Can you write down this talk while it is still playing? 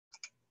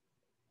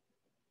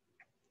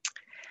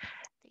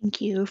Thank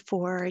you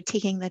for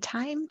taking the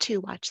time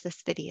to watch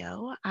this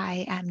video.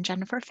 I am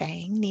Jennifer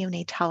Fang,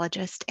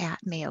 neonatologist at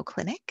Mayo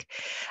Clinic.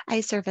 I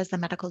serve as the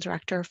medical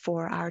director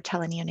for our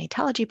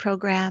teleneonatology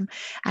program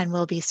and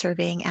will be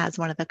serving as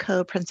one of the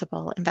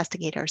co-principal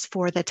investigators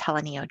for the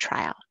TELENEO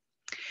trial.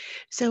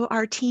 So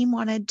our team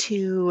wanted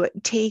to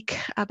take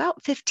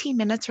about 15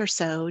 minutes or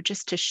so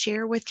just to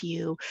share with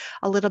you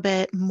a little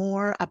bit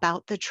more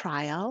about the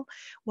trial,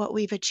 what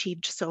we've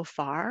achieved so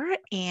far,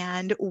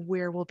 and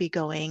where we'll be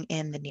going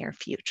in the near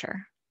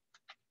future.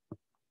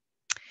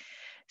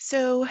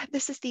 So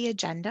this is the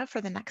agenda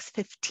for the next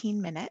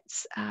 15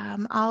 minutes.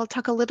 I'll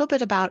talk a little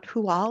bit about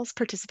who all is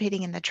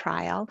participating in the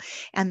trial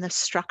and the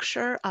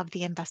structure of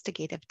the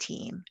investigative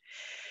team.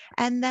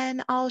 And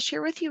then I'll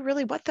share with you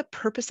really what the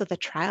purpose of the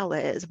trial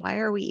is. Why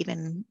are we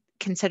even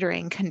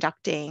considering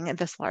conducting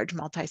this large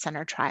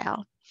multi-center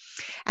trial?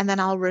 And then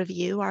I'll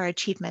review our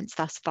achievements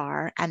thus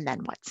far and then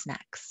what's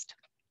next.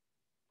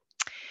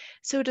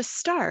 So to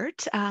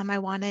start, I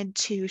wanted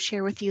to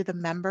share with you the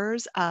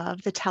members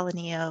of the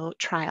TELENEO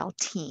trial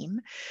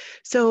team.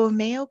 So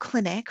Mayo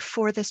Clinic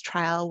for this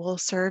trial will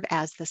serve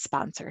as the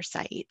sponsor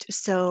site.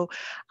 So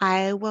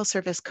I will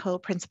serve as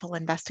co-principal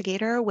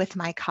investigator with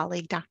my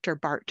colleague, Dr.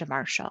 Bart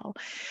DeMarshall.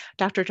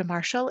 Dr.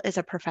 DeMarshall is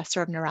a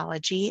professor of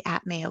neurology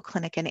at Mayo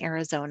Clinic in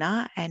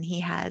Arizona, and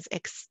he has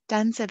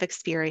extensive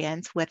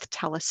experience with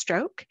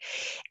telestroke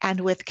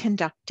and with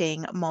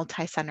conducting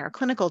multi-center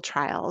clinical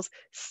trials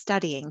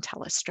studying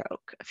telestroke.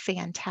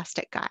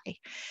 Fantastic guy.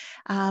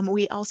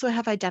 We also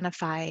have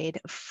identified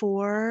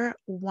 4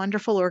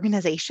 wonderful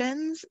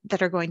organizations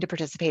that are going to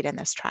participate in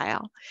this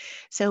trial.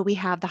 So we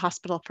have the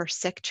Hospital for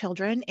Sick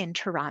Children in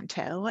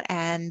Toronto,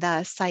 and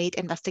the site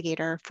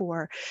investigator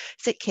for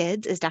sick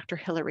kids is Dr.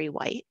 Hilary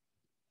White.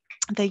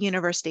 The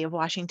University of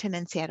Washington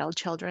and Seattle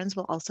Children's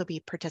will also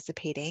be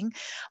participating,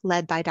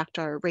 led by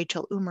Dr.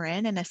 Rachel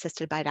Umarin and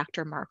assisted by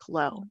Dr. Mark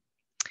Lowe.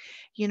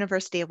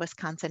 University of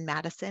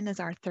Wisconsin-Madison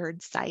is our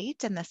third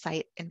site, and the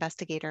site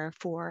investigator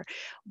for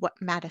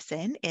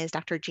Madison is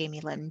Dr. Jamie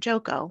Lynn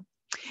Joko.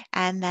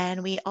 And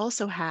then we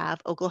also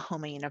have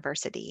Oklahoma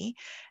University,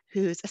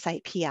 whose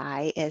site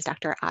PI is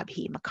Dr.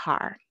 Abhi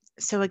Makar.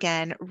 So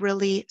again,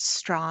 really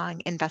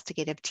strong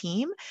investigative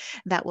team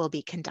that will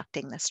be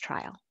conducting this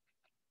trial.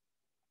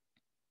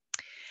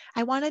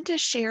 I wanted to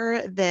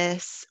share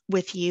this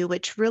with you,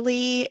 which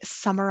really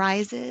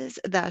summarizes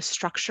the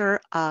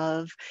structure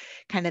of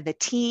kind of the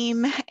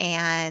team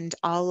and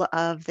all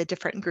of the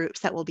different groups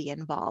that will be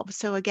involved.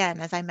 So again,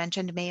 as I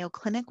mentioned, Mayo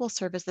Clinic will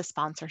serve as the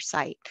sponsor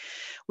site.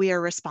 We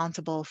are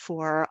responsible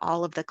for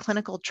all of the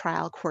clinical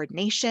trial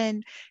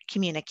coordination,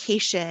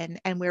 communication,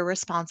 and we're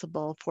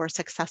responsible for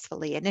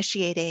successfully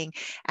initiating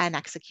and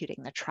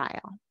executing the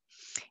trial.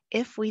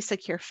 If we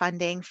secure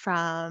funding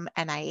from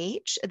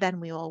NIH, then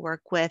we will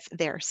work with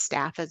their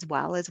staff as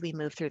well as we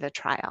move through the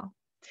trial.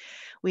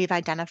 We've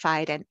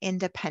identified an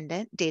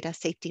independent data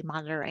safety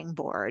monitoring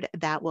board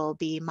that will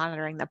be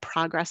monitoring the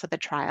progress of the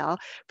trial,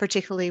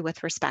 particularly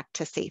with respect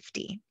to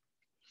safety.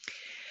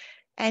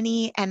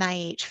 Any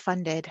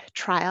NIH-funded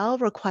trial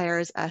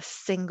requires a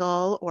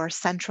single or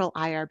central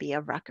IRB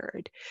of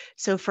record.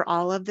 So for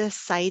all of the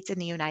sites in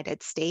the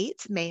United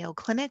States, Mayo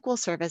Clinic will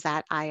serve as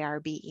that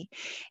IRB.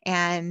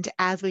 And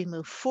as we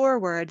move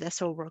forward,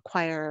 this will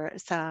require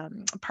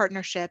some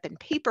partnership and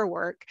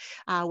paperwork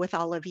with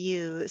all of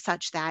you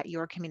such that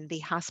your community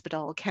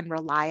hospital can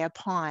rely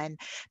upon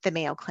the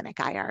Mayo Clinic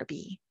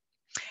IRB.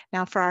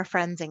 Now, for our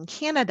friends in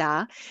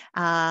Canada,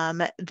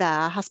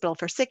 the Hospital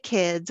for Sick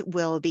Kids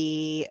will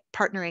be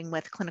partnering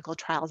with Clinical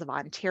Trials of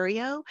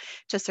Ontario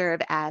to serve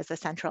as the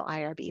central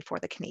IRB for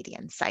the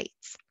Canadian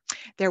sites.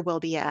 There will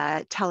be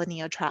a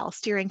TELENEO trial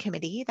steering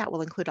committee that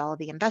will include all of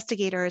the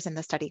investigators and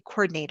the study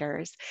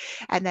coordinators.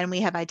 And then we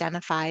have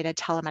identified a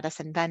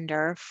telemedicine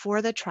vendor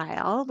for the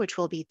trial, which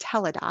will be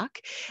Teladoc,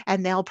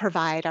 and they'll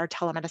provide our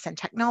telemedicine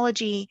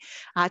technology,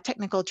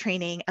 technical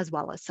training, as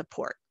well as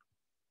support.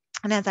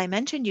 And as I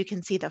mentioned, you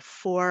can see the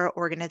 4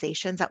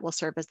 organizations that will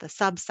serve as the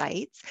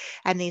subsites,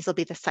 and these will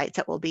be the sites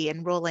that will be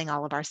enrolling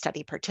all of our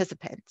study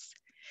participants.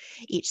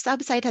 Each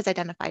subsite has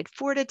identified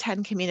 4 to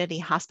 10 community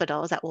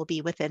hospitals that will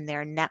be within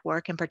their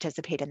network and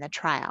participate in the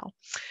trial.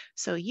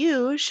 So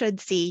you should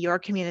see your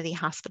community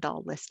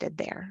hospital listed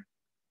there.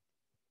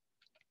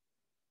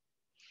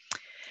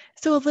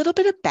 So a little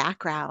bit of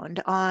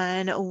background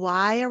on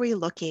why are we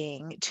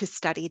looking to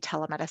study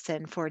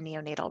telemedicine for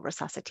neonatal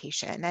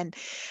resuscitation. And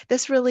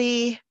this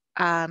really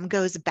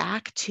goes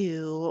back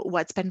to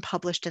what's been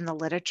published in the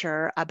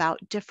literature about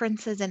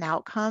differences in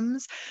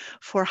outcomes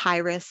for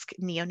high-risk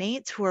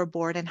neonates who are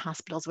born in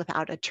hospitals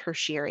without a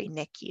tertiary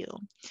NICU.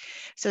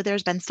 So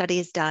there's been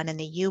studies done in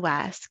the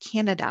US,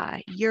 Canada,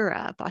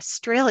 Europe,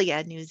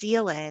 Australia, New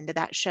Zealand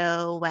that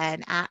show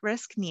when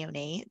at-risk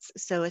neonates,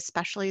 so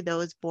especially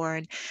those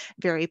born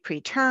very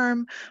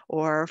preterm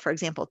or, for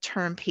example,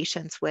 term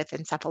patients with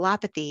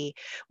encephalopathy,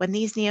 when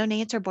these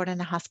neonates are born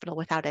in a hospital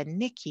without a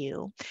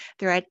NICU,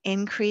 they're at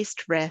increased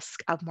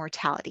risk of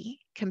mortality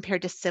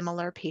compared to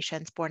similar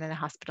patients born in a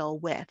hospital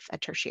with a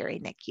tertiary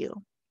NICU.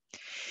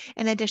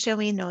 In addition,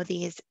 we know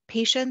these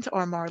patients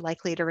are more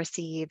likely to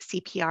receive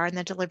CPR in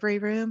the delivery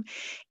room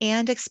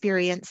and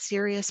experience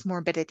serious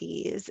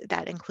morbidities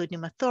that include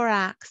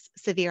pneumothorax,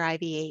 severe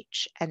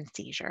IVH, and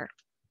seizure.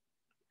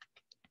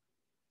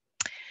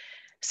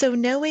 So,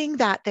 knowing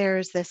that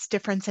there's this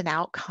difference in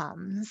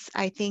outcomes,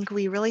 I think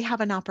we really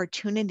have an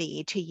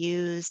opportunity to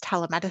use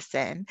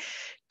telemedicine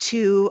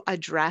to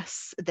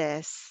address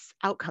this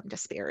outcome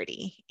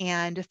disparity.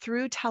 And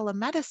through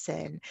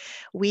telemedicine,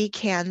 we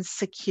can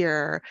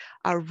secure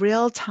a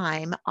real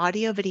time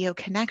audio video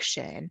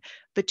connection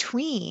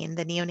between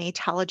the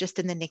neonatologist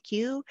in the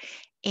NICU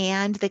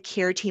and the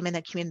care team in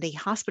the community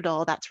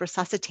hospital that's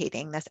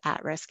resuscitating this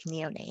at risk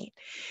neonate.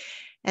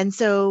 And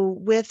so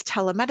with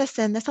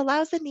telemedicine, this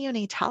allows the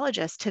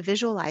neonatologist to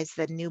visualize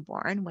the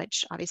newborn,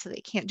 which obviously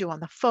they can't do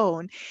on the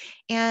phone,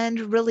 and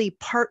really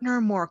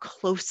partner more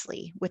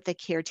closely with the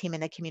care team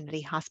in the community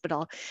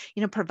hospital,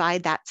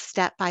 provide that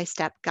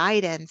step-by-step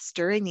guidance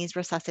during these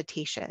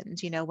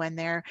resuscitations. When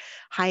they're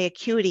high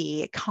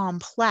acuity,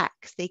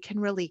 complex, they can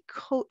really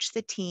coach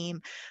the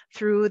team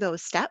through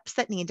those steps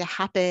that need to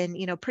happen,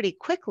 pretty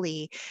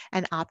quickly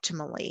and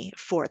optimally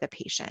for the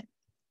patient.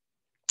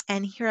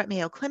 And here at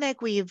Mayo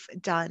Clinic, we've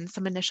done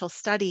some initial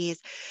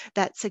studies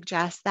that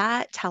suggest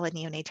that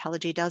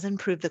teleneonatology does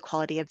improve the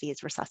quality of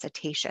these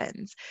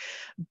resuscitations.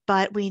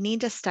 But we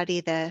need to study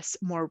this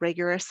more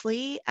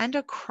rigorously and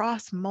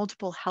across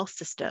multiple health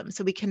systems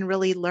so we can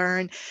really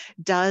learn,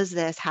 does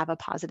this have a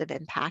positive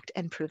impact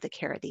and improve the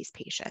care of these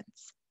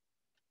patients?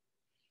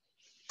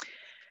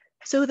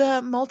 So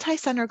the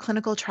multi-center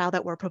clinical trial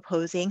that we're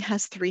proposing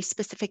has three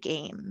specific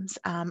aims.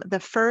 The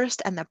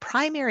first and the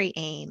primary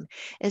aim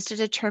is to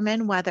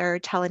determine whether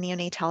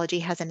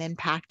teleneonatology has an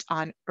impact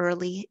on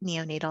early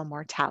neonatal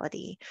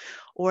mortality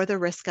or the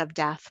risk of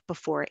death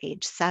before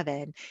age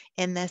 7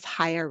 in this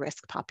higher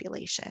risk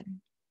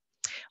population.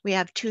 We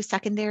have two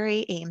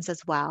secondary aims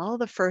as well.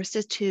 The first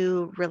is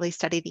to really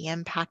study the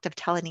impact of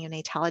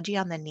teleneonatology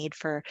on the need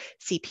for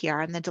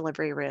CPR in the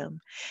delivery room,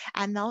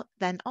 and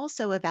then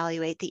also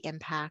evaluate the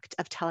impact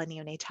of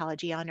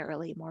teleneonatology on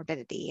early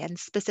morbidity, and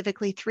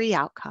specifically three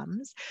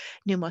outcomes: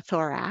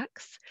 pneumothorax,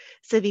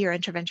 severe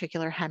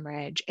intraventricular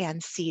hemorrhage,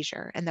 and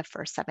seizure in the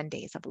first 7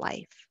 days of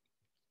life.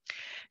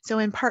 So,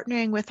 in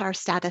partnering with our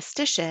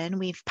statistician,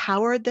 we've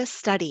powered this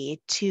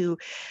study to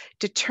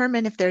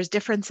determine if there's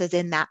differences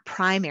in that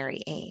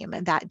primary aim,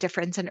 that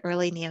difference in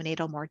early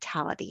neonatal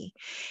mortality.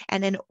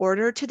 And in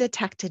order to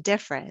detect a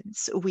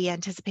difference, we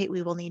anticipate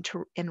we will need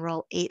to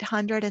enroll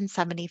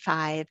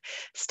 875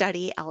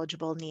 study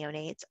eligible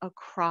neonates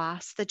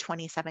across the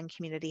 27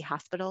 community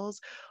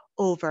hospitals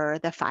over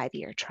the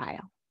 5-year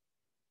trial.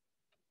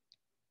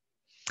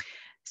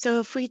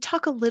 So if we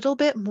talk a little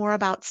bit more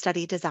about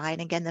study design,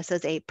 again, this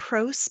is a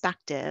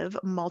prospective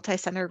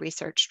multi-center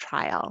research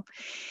trial,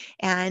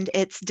 and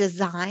it's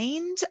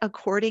designed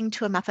according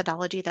to a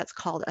methodology that's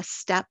called a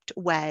stepped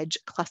wedge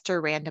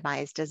cluster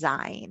randomized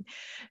design,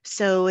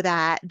 so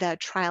that the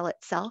trial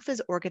itself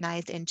is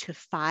organized into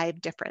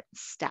 5 different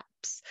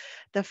steps.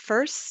 The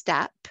first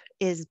step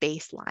is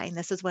baseline.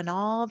 This is when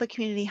all the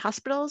community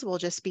hospitals will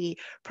just be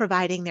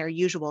providing their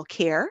usual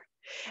care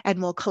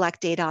and will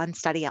collect data on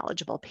study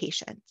eligible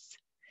patients.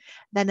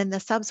 Then in the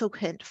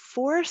subsequent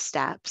 4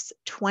 steps,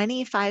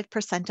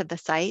 25% of the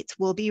sites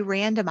will be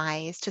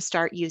randomized to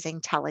start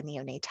using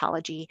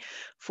teleneonatology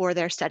for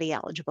their study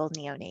eligible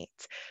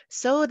neonates,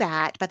 so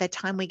that by the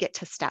time we get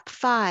to step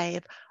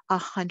 5,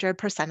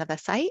 100% of the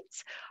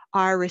sites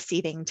are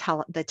receiving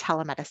the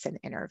telemedicine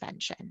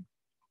intervention.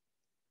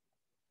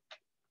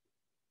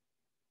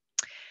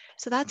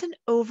 So that's an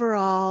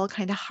overall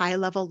kind of high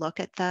level look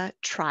at the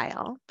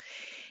trial.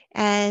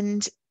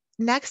 And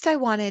next, I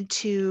wanted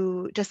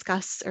to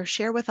discuss or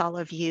share with all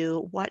of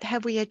you, what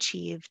have we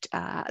achieved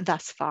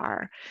thus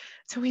far?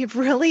 So we've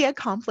really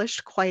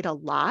accomplished quite a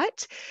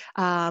lot.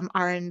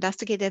 Our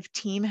investigative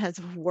team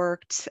has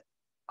worked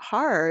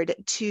hard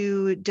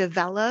to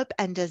develop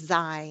and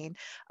design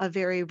a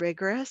very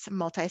rigorous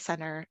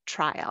multi-center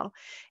trial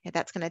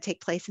that's going to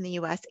take place in the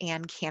US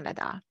and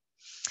Canada.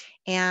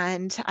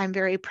 And I'm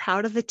very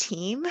proud of the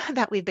team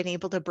that we've been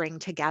able to bring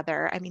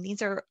together. I mean,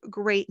 these are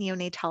great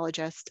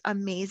neonatologists,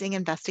 amazing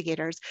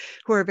investigators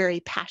who are very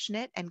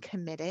passionate and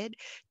committed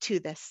to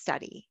this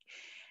study.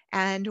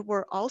 And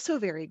we're also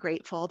very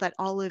grateful that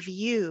all of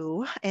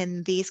you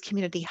in these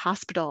community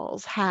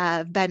hospitals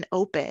have been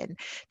open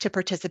to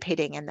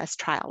participating in this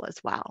trial as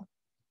well.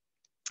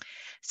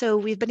 So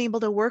we've been able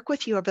to work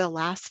with you over the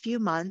last few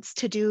months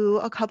to do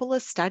a couple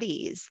of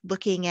studies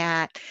looking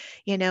at,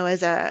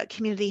 as a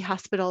community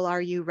hospital,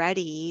 are you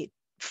ready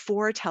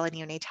for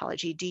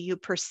teleneonatology? Do you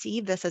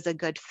perceive this as a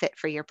good fit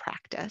for your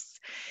practice?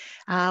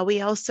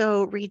 We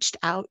also reached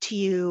out to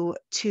you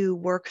to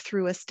work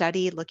through a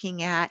study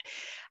looking at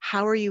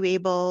How are you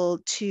able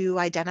to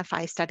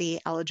identify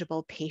study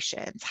eligible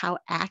patients? How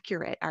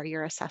accurate are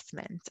your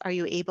assessments? Are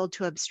you able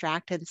to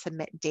abstract and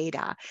submit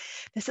data?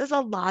 This is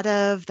a lot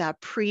of the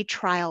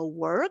pre-trial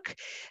work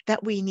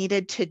that we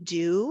needed to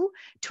do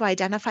to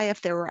identify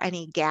if there were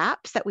any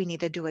gaps that we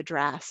needed to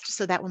address,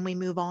 so that when we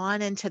move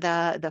on into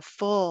the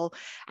full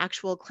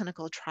actual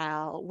clinical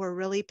trial, we're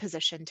really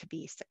positioned to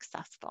be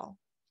successful.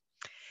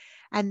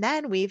 And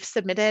then we've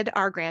submitted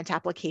our grant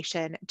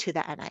application to the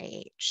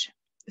NIH.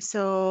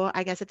 So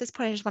I guess at this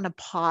point, I just want to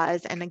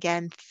pause and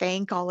again,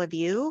 thank all of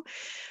you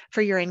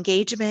for your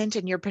engagement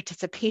and your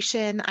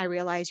participation. I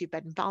realize you've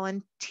been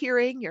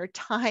volunteering your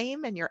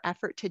time and your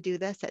effort to do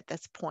this at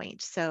this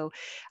point. So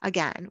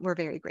again, we're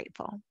very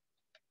grateful.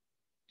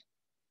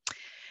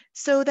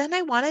 So then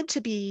I wanted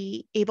to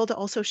be able to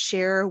also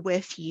share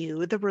with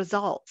you the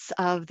results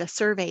of the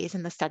surveys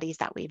and the studies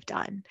that we've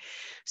done.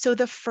 So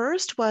the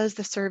first was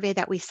the survey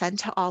that we sent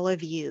to all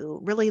of you,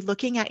 really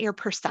looking at your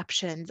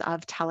perceptions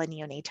of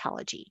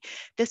teleneonatology.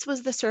 This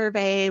was the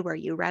survey where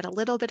you read a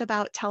little bit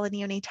about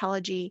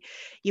teleneonatology,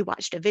 you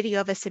watched a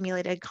video of a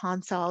simulated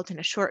consult and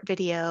a short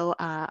video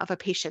of a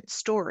patient's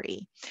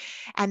story.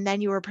 And then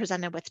you were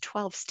presented with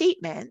 12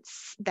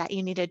 statements that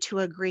you needed to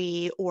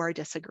agree or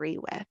disagree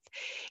with.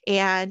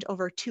 And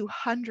over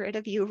 200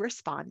 of you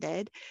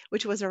responded,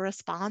 which was a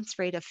response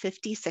rate of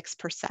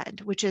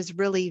 56%, which is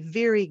really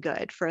very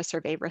good for a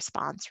survey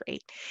response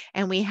rate.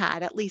 And we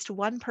had at least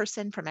one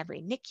person from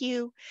every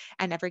NICU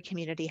and every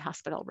community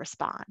hospital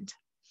respond.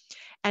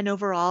 And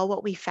overall,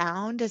 what we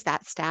found is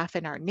that staff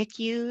in our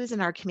NICUs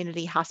and our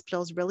community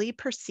hospitals really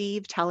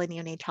perceive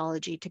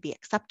teleneonatology to be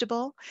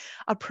acceptable,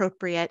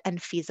 appropriate,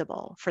 and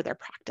feasible for their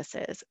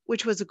practices,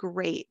 which was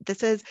great.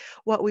 This is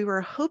what we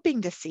were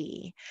hoping to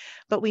see.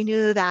 But we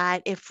knew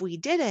that if we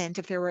didn't,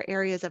 if there were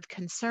areas of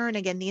concern,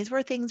 again, these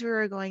were things we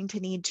were going to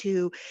need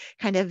to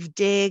kind of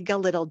dig a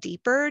little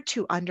deeper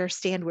to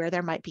understand where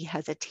there might be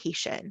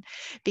hesitation,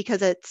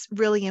 because it's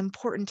really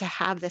important to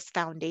have this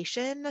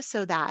foundation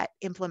so that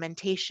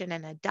implementation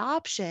and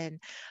adoption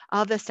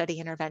of the study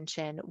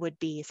intervention would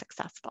be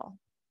successful.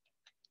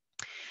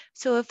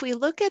 So if we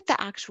look at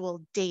the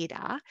actual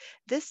data,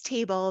 this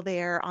table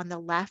there on the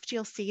left,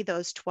 you'll see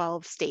those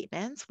 12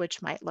 statements,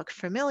 which might look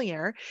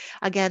familiar.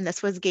 Again,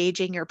 this was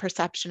gauging your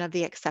perception of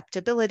the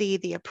acceptability,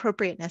 the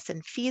appropriateness,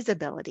 and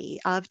feasibility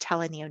of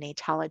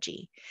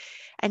teleneonatology.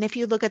 And if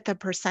you look at the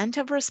percent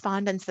of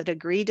respondents that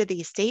agree to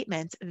these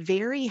statements,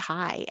 very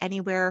high,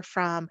 anywhere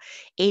from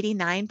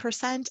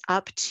 89%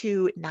 up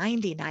to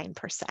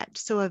 99%.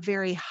 So a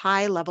very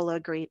high level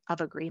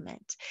of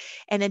agreement.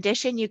 In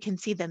addition, you can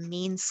see the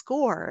mean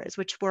scores,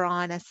 which were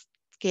on a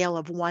scale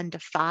of 1 to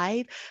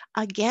 5,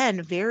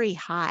 again, very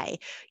high,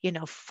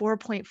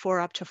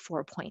 4.4 up to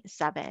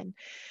 4.7.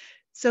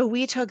 So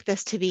we took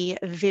this to be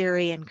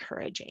very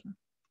encouraging.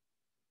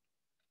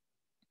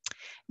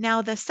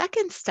 Now, the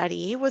second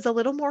study was a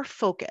little more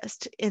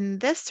focused. In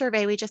this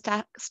survey, we just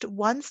asked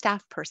one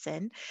staff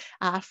person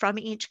from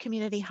each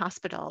community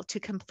hospital to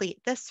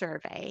complete this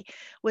survey,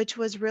 which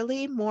was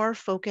really more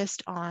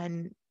focused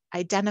on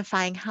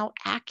identifying how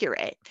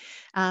accurate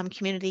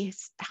community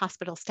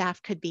hospital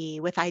staff could be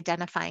with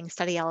identifying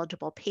study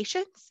eligible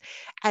patients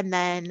and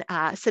then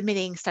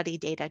submitting study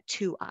data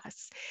to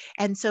us.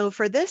 And so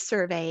for this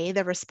survey,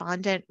 the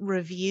respondent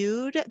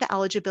reviewed the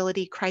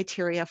eligibility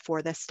criteria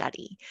for the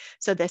study.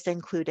 So this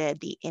included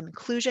the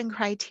inclusion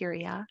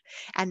criteria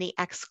and the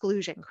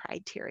exclusion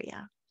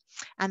criteria.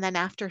 And then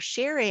after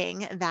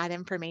sharing that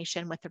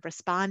information with the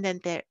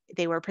respondent,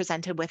 they were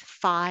presented with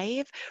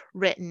 5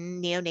 written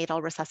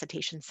neonatal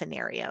resuscitation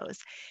scenarios.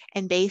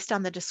 And based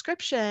on the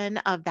description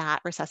of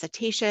that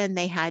resuscitation,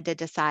 they had to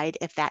decide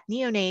if that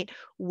neonate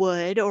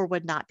would or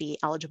would not be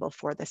eligible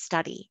for the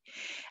study.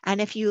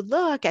 And if you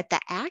look at the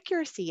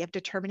accuracy of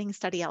determining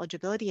study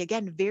eligibility,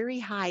 again, very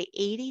high,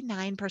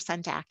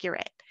 89%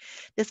 accurate.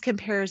 This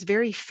compares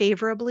very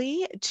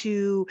favorably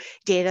to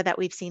data that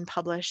we've seen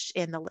published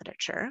in the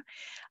literature.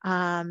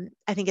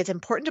 I think it's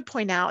important to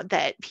point out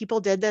that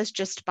people did this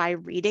just by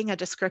reading a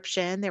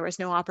description. There was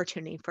no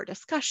opportunity for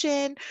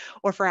discussion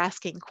or for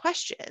asking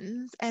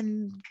questions.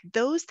 And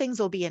those things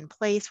will be in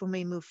place when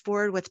we move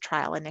forward with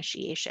trial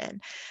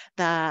initiation.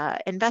 The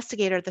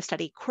investigator, the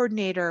study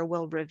coordinator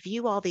will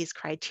review all these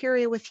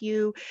criteria with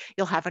you.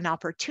 You'll have an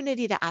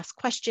opportunity to ask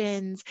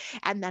questions,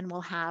 and then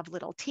we'll have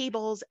little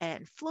tables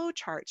and flow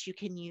charts you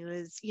can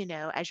use,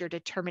 as you're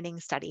determining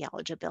study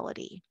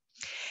eligibility.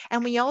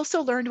 And we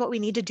also learned what we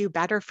need to do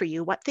better for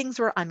you, what things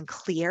were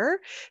unclear,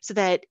 so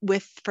that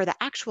for the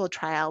actual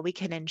trial, we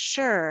can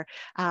ensure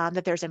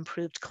that there's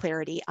improved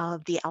clarity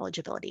of the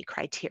eligibility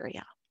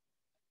criteria.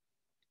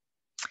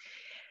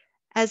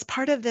 As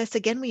part of this,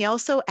 again, we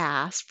also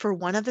asked for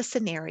one of the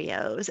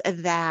scenarios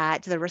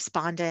that the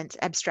respondent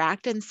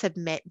abstract and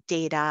submit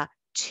data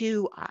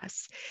to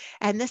us.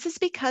 And this is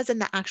because in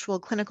the actual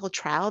clinical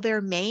trial,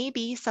 there may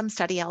be some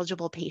study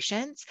eligible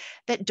patients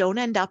that don't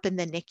end up in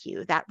the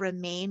NICU that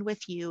remain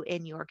with you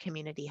in your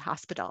community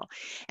hospital.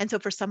 And so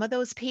for some of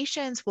those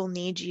patients, we'll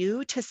need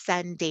you to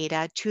send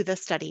data to the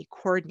study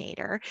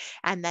coordinator,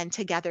 and then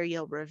together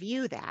you'll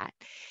review that.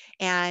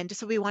 And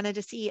so we wanted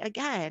to see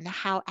again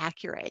how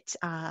accurate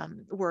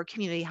were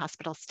community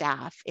hospital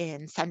staff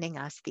in sending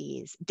us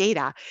these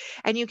data.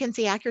 And you can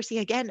see accuracy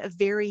again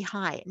very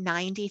high,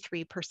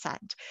 93%.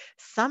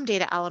 Some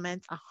data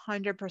elements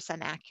 100%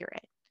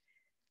 accurate.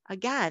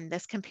 Again,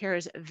 this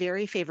compares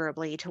very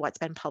favorably to what's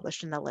been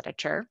published in the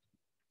literature.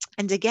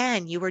 And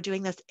again, you were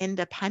doing this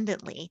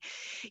independently.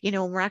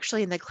 When we're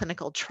actually in the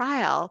clinical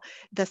trial,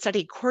 the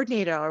study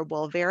coordinator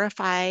will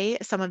verify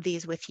some of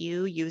these with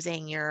you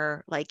using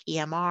your like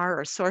EMR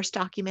or source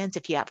documents.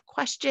 If you have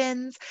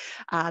questions,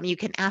 you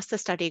can ask the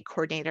study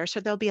coordinator.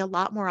 So there'll be a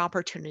lot more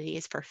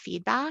opportunities for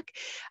feedback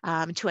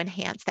to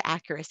enhance the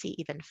accuracy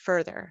even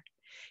further.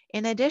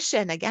 In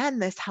addition, again,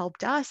 this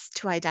helped us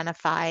to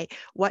identify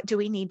what do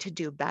we need to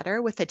do better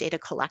with the data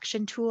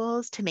collection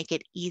tools to make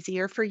it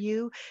easier for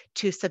you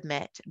to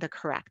submit the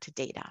correct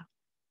data.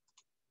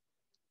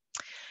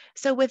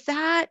 So with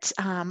that,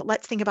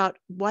 let's think about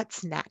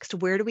what's next.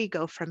 Where do we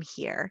go from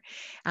here?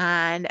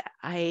 And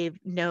I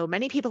know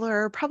many people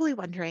are probably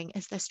wondering,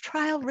 is this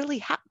trial really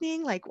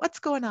happening? Like, what's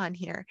going on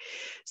here?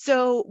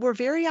 So we're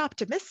very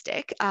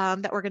optimistic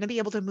that we're going to be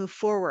able to move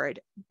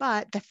forward.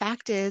 But the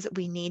fact is,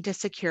 we need to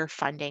secure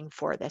funding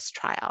for this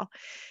trial.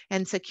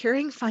 And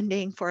securing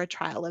funding for a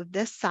trial of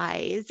this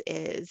size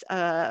is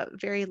a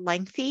very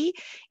lengthy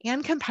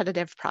and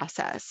competitive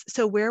process.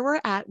 So where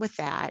we're at with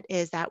that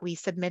is that we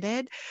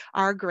submitted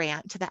our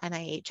grant to the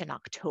NIH in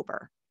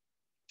October.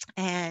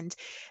 And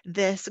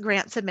this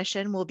grant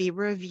submission will be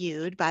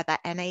reviewed by the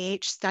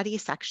NIH study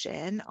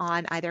section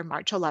on either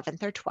March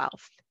 11th or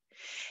 12th.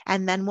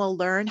 And then we'll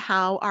learn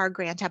how our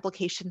grant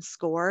application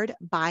scored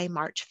by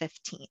March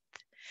 15th.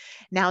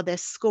 Now,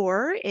 this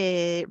score,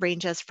 it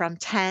ranges from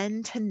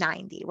 10 to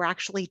 90, where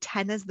actually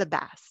 10 is the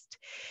best.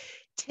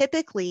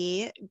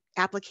 Typically,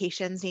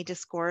 applications need to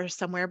score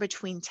somewhere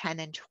between 10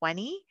 and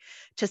 20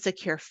 to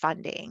secure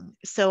funding.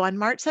 So on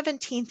March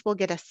 17th, we'll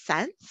get a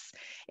sense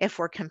if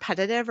we're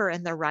competitive or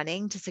in the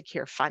running to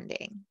secure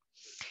funding.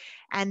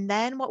 And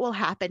then what will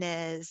happen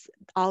is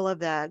all of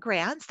the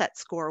grants that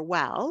score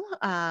well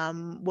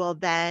will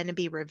then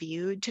be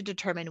reviewed to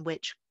determine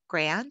which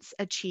grants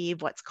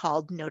achieve what's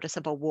called notice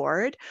of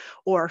award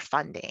or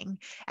funding.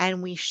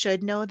 And we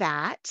should know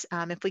that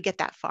if we get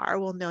that far,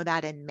 we'll know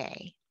that in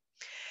May.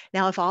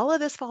 Now, if all of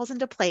this falls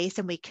into place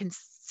and we can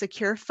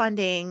secure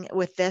funding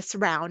with this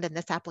round and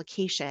this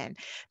application,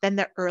 then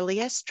the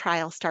earliest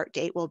trial start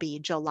date will be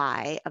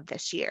July of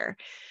this year.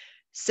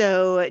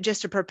 So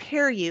just to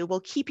prepare you,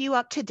 we'll keep you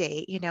up to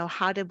date.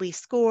 How did we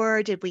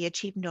score? Did we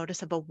achieve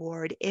notice of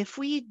award? If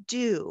we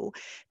do,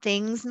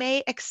 things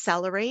may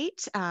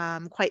accelerate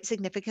quite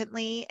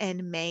significantly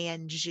in May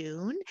and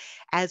June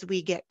as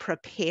we get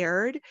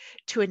prepared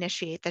to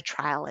initiate the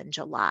trial in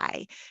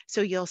July.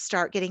 So you'll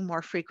start getting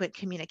more frequent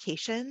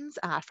communications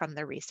from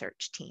the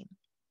research team.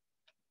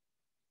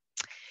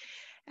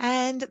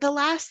 And the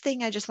last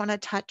thing I just want to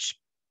touch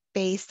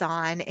base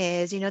on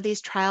is,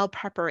 these trial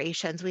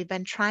preparations. We've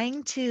been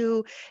trying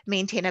to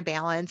maintain a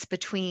balance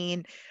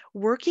between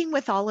working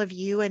with all of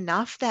you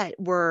enough that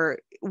we're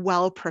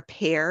well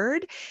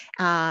prepared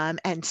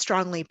and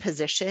strongly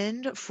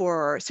positioned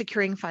for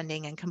securing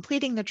funding and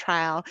completing the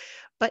trial,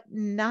 but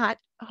not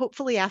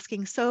hopefully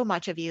asking so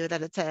much of you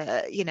that it's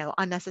a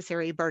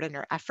unnecessary burden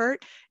or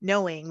effort,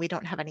 knowing we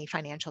don't have any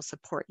financial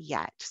support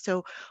yet.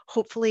 So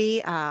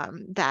hopefully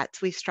that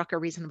we've struck a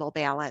reasonable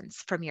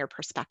balance from your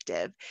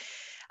perspective.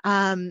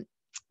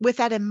 With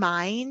that in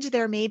mind,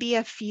 there may be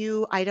a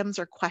few items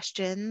or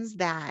questions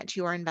that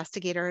your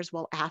investigators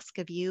will ask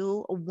of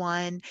you.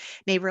 One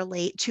may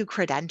relate to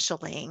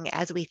credentialing.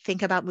 As we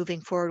think about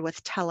moving forward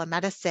with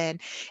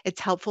telemedicine,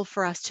 it's helpful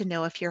for us to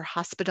know if your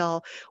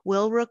hospital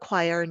will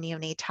require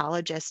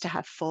neonatologists to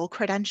have full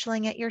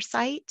credentialing at your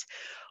site,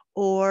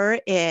 or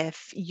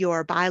if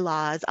your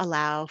bylaws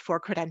allow for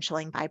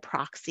credentialing by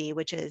proxy,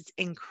 which is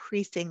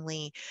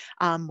increasingly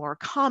more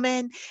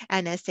common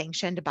and is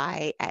sanctioned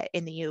by,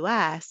 in the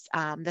US,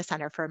 the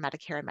Center for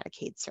Medicare and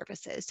Medicaid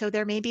Services. So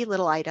there may be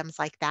little items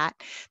like that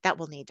that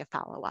we'll need to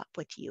follow up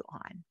with you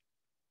on.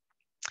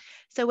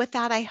 So with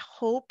that, I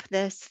hope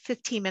this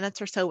 15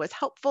 minutes or so was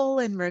helpful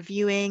in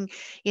reviewing,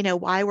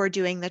 why we're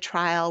doing the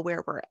trial,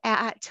 where we're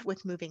at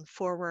with moving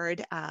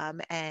forward,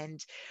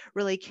 and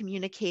really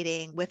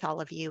communicating with all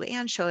of you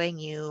and showing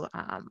you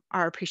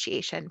our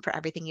appreciation for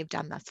everything you've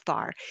done thus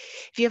far.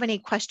 If you have any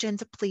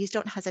questions, please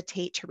don't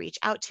hesitate to reach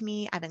out to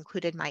me. I've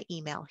included my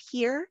email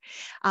here,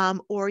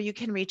 or you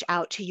can reach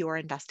out to your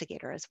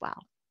investigator as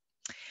well.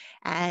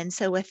 And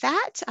so with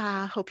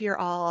that, hope you're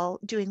all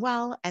doing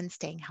well and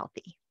staying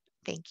healthy.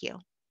 Thank you.